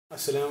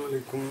Assalamu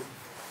alaikum,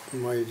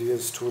 my dear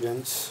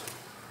students.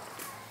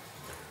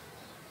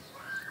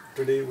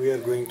 Today we are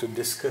going to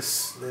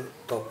discuss the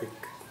topic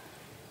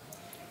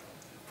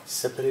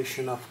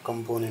separation of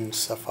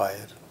components of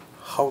air.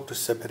 How to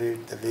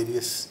separate the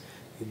various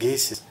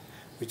gases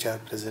which are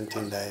present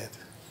in the air.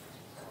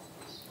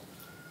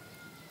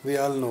 We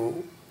all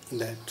know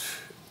that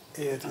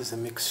air is a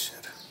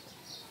mixture.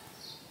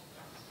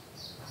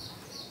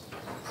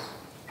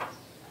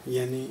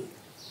 यानी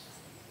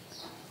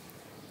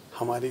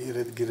हमारे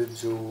इर्द गिर्द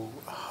जो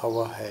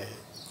हवा है,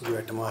 जो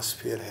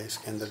atmosphere है,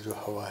 इसके अंदर जो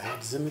हवा है,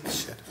 इट्स अ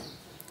मिक्सचर,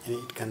 यानी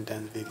it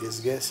contain various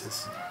gases.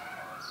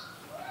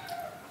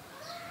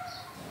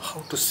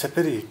 How to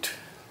separate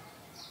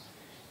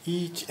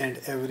each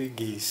and every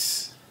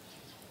gas?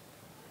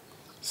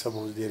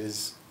 Suppose there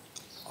is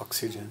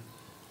oxygen,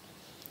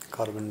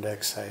 carbon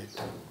dioxide,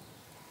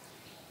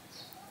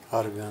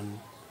 argon,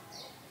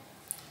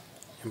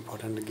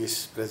 important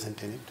gas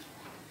present in it.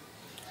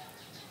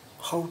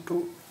 How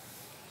to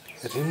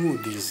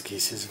remove these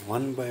gases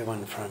one by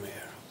one from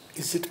air?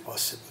 Is it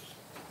possible?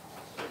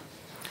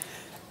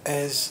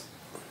 As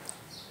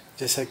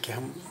जैसा कि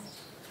हम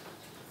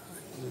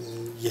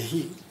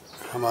यही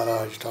हमारा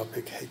आज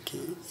topic है कि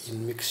इन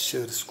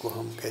mixtures को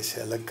हम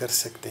कैसे अलग कर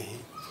सकते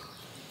हैं,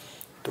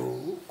 तो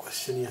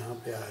क्वेश्चन यहाँ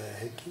पे आया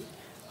है कि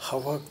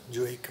हवा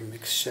जो एक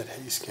मिक्सचर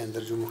है, इसके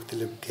अंदर जो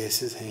मुख्तलिफ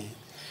गैसेस हैं,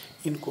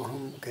 इनको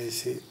हम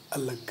कैसे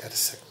अलग कर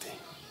सकते हैं.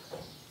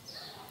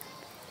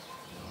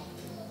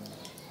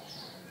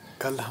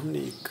 कल हमने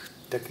एक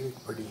टेक्निक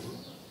पढ़ी है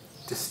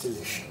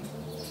डिस्टिलेशन,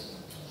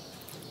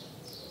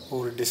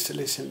 और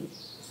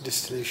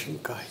डिस्टिलेशन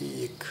का ही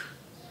एक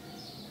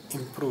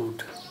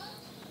improved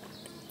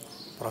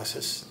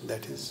process,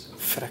 that is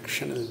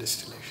fractional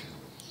distillation.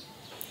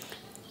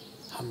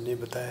 हमने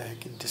बताया है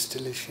कि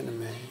डिस्टिलेशन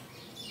में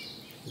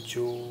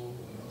जो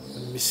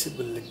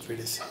मिसिबल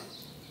लिक्विड्स हैं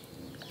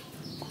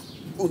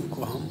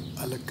उनको हम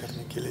अलग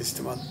करने के लिए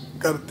इस्तेमाल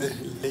करते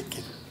हैं,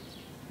 लेकिन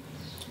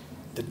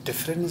the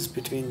difference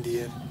between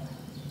their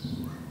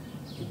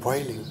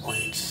boiling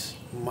points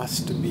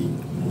must be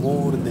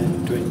more than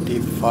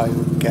 25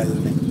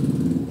 Kelvin.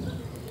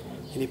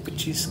 यानी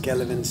 25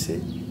 केल्विन से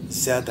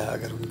ज़्यादा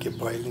अगर उनके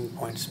बॉइलिंग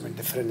पॉइंट्स में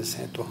डिफरेंस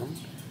हैं तो हम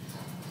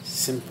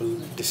सिंपल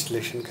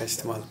डिस्टिलेशन का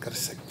इस्तेमाल कर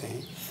सकते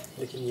हैं.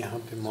 लेकिन यहाँ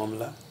पे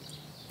मामला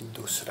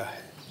दूसरा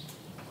है.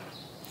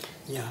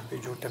 यहाँ पे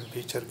जो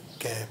टेम्परेचर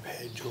गैप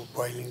है, जो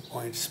बॉइलिंग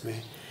पॉइंट्स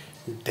में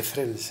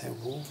डिफरेंस है,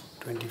 वो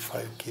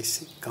 25 के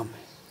से कम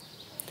है.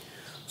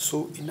 So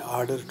in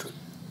order to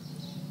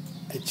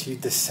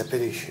achieve the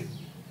separation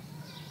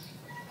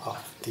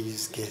of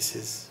these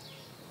gases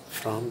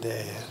from the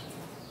air,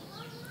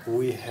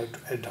 we have to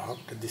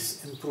adopt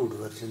this improved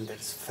version,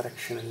 that's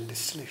fractional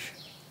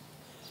distillation.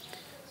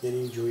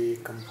 यानी जो ये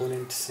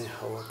कंपोनेंट्स हैं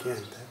हवा के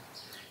अंदर,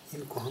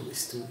 इनको हम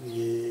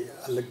ये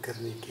अलग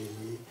करने के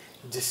लिए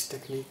जिस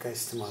टेक्निक का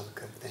इस्तेमाल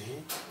करते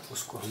हैं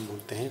उसको हम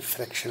बोलते हैं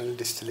फ्रैक्शनल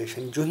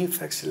डिस्टिलेशन. जो ही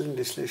फ्रैक्शनल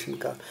डिस्टिलेशन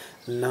का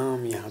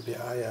नाम यहाँ पे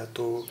आया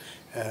तो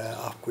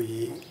आपको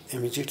ये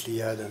इमीडिएटली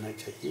याद आना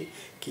चाहिए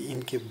कि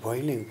इनके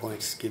बॉइलिंग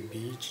पॉइंट्स के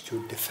बीच जो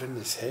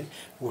डिफरेंस है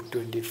वो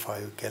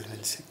 25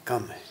 केल्विन से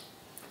कम है.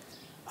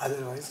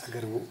 अदरवाइज़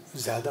अगर वो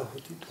ज़्यादा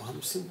होती तो हम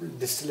सिंपल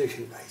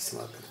डिस्टिलेशन का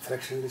इस्तेमाल करते.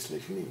 फ्रैक्शनल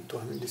डिस्टिलेशन नहीं, तो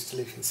हमें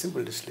डिस्टिलेशन,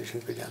 सिंपल डिस्टिलेशन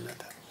पे जाना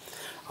था.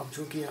 अब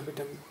जो कि यहाँ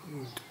पे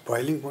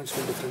बॉइलिंग पॉइंट्स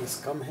में डिफरेंस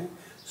कम है,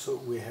 so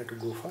we have to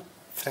go for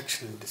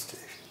fractional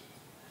distillation.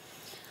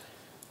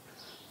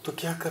 तो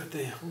क्या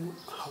करते हैं हम,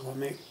 हवा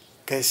में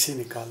कैसे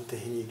निकालते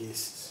हैं ये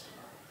gases.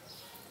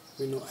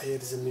 We know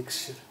air is a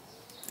mixture,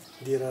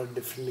 there are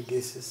different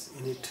gases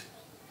in it.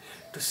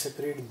 To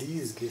separate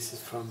these gases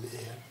from the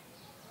air,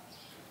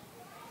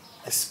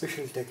 a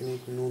special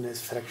technique known as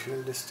fractional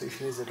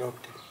distillation is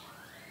adopted.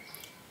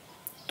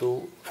 तो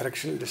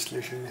fractional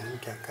distillation में हम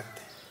क्या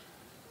करते हैं,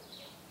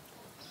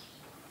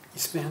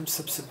 इसमें हम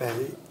सबसे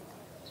पहले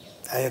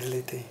एयर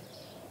लेते हैं.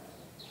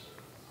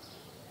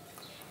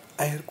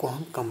 एयर को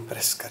हम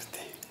कंप्रेस करते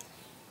हैं.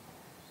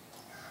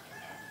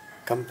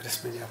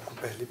 कंप्रेस मैंने आपको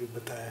पहले भी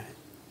बताया है.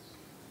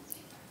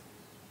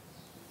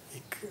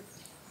 एक,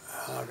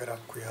 अगर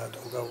आपको याद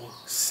होगा, वो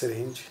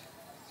सिरिंज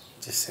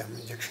जिससे हम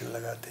इंजेक्शन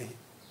लगाते हैं,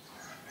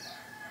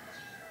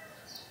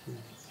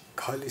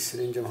 खाली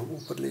सिरिंज जब हम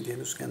ऊपर लेते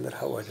हैं उसके अंदर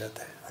हवा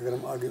जाता है. अगर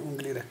हम आगे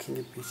उंगली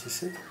रखेंगे, पीछे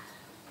से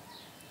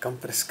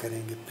कंप्रेस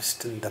करेंगे,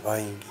 पिस्टन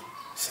दबाएंगे,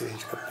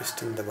 सिरिंज का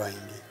पिस्टन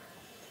दबाएंगे,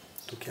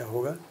 तो क्या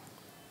होगा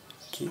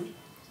कि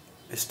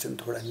पिस्टन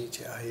थोड़ा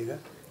नीचे आएगा,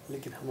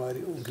 लेकिन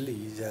हमारी उंगली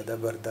ज़्यादा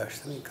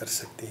बर्दाश्त नहीं कर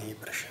सकते हैं ये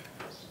प्रेशर.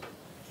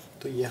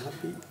 तो यहाँ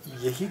पे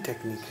यही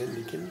टेक्निक है,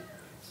 लेकिन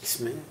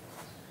इसमें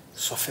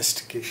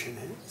सोफिस्टिकेशन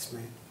है,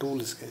 इसमें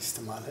टूल्स का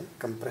इस्तेमाल है,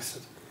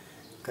 कंप्रेसर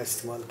का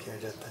इस्तेमाल किया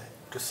जाता है.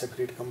 To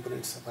separate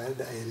components of air,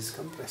 the air is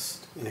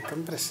compressed in A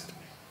compressor.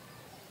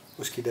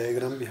 उसकी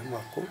डायग्राम भी हम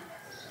आपको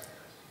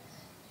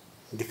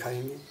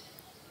दिखाएंगे,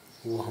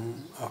 वो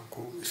हम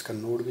आपको इसका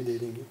नोट भी दे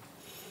देंगे.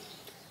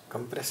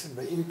 Compressor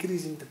by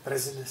increasing the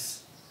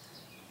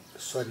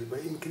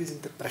by increasing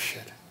the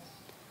pressure,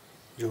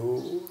 जो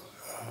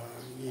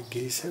ये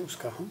गैस है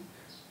उसका हम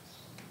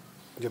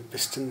जब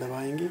पिस्टन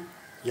दबाएंगे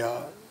या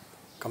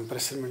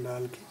कंप्रेसर में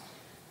डाल के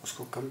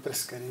उसको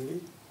कंप्रेस करेंगे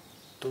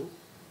तो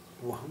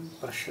वो हम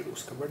प्रेशर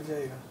उसका बढ़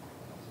जाएगा।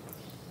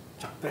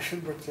 जब प्रेशर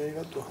बढ़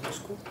जाएगा तो हम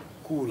उसको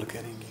कूल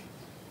करेंगे,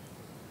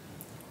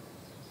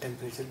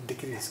 टेम्परेचर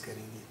डिक्रीज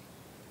करेंगे,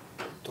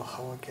 तो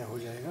हवा क्या हो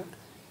जाएगा,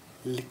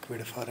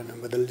 लिक्विड फॉर्म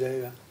में बदल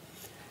जाएगा।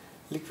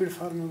 लिक्विड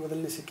फॉर्म में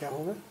बदलने से क्या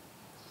होगा,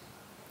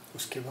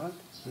 उसके बाद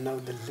now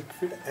the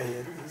liquid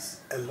air is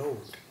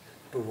allowed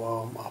to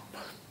warm up.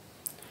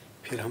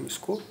 फिर हम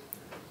इसको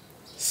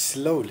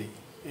स्लोली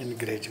एंड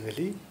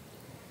ग्रेजुअली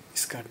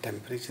इसका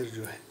टेम्परेचर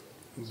जो है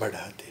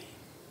बढ़ाते हैं।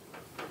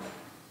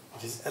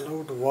 It is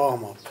allowed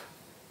warm up,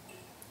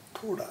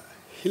 थोड़ा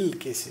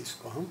हल्के से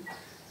इसको हम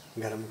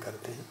गर्म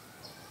करते हैं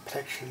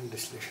फ्रैक्शनल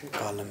डिस्टिलेशन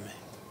कॉलम में।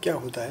 क्या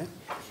होता है,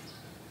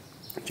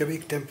 जब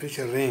एक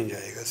टेम्परेचर रेंज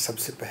आएगा,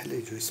 सबसे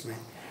पहले जो इसमें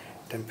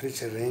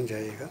टेम्परेचर रेंज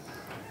आएगा,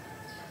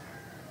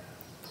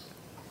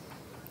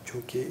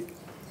 क्योंकि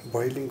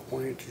बॉइलिंग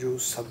पॉइंट जो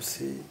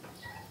सबसे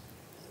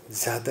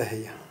ज़्यादा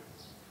है यहाँ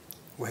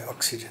वो है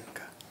ऑक्सीजन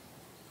का,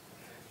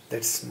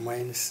 दैट्स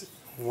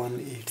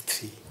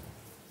 -183।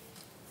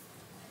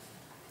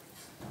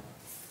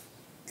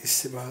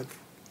 इससे बाद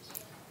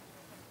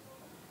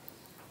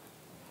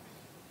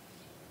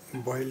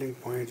बॉइलिंग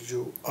पॉइंट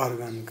जो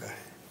आर्गन का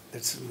है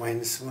दैट्स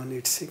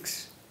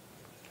 -186।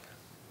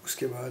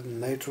 उसके बाद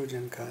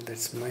नाइट्रोजन का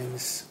दैट्स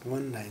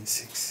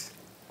 -196।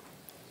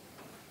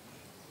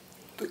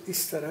 तो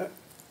इस तरह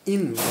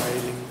इन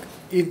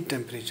बॉइलिंग इन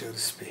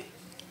टेम्परेचर्स पे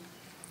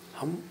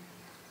हम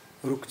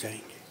रुक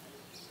जाएंगे।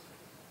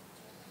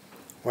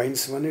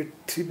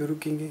 -183 पे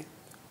रुकेंगे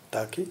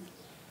ताकि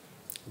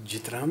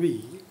जितना भी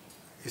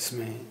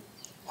इसमें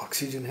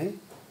ऑक्सीजन है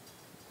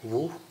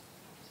वो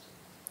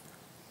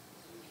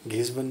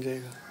गैस बन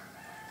जाएगा।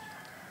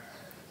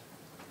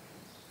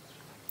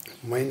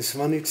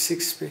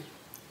 -186 पे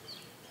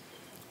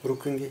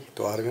रुकेंगे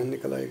तो आर्गन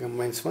निकल आएगा,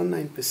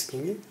 -19 पे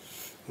सीखेंगे,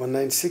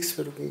 196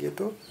 पे रुकेंगे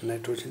तो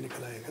नाइट्रोजन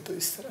निकल आएगा। तो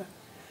इस तरह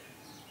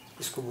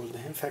इसको बोलते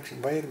हैं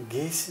fraction wire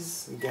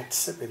gases get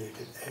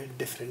separated at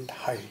different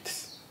Heights.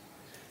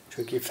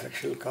 क्योंकि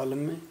फ्रैक्शनल कॉलम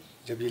में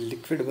जब ये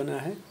लिक्विड बना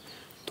है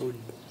तो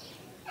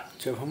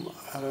जब हम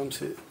आराम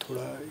से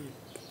थोड़ा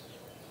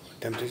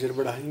टेम्परेचर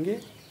बढ़ाएंगे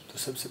तो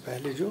सबसे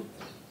पहले जो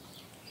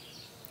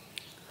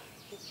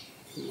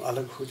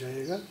अलग हो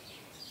जाएगा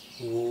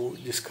वो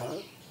जिसका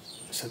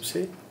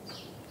सबसे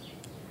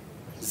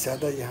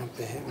ज़्यादा यहाँ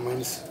पे है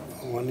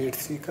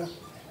 -183 का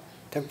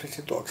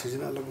टेम्परेचर, तो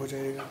ऑक्सीजन अलग हो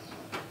जाएगा,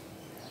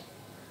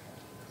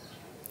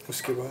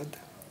 उसके बाद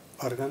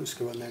आर्गन,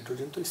 उसके बाद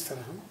नाइट्रोजन। तो इस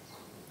तरह हम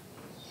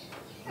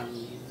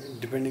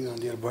depending on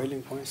their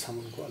boiling points हम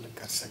उनको अलग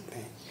कर सकते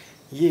हैं।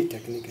 ये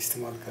टेक्निक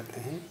इस्तेमाल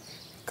करते हैं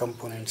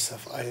कंपोनेंट्स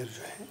ऑफ आयर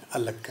जो है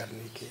अलग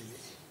करने के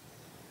लिए।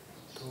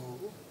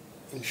 तो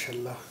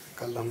इंशाल्लाह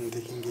कल हम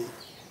देखेंगे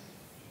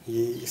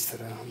ये इस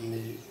तरह हमने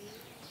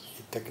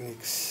ये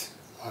टेक्निक्स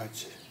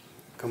आज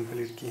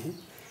कंप्लीट की हैं।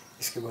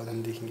 इसके बाद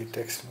हम देखेंगे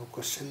टेक्स्ट बुक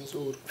क्वेश्चंस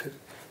और फिर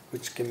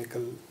कुछ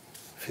केमिकल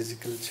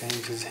फिज़िकल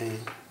चेंजेस हैं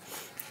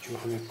जो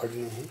हमें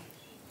पढ़ने हैं।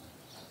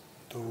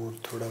 तो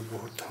थोड़ा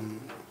बहुत हम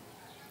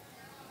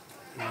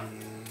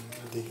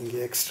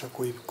देखेंगे, एक्स्ट्रा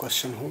कोई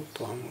क्वेश्चन हो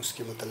तो हम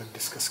उसके मतलब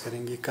डिस्कस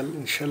करेंगे कल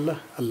इंशाल्लाह।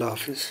 अल्लाह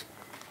हाफिज़।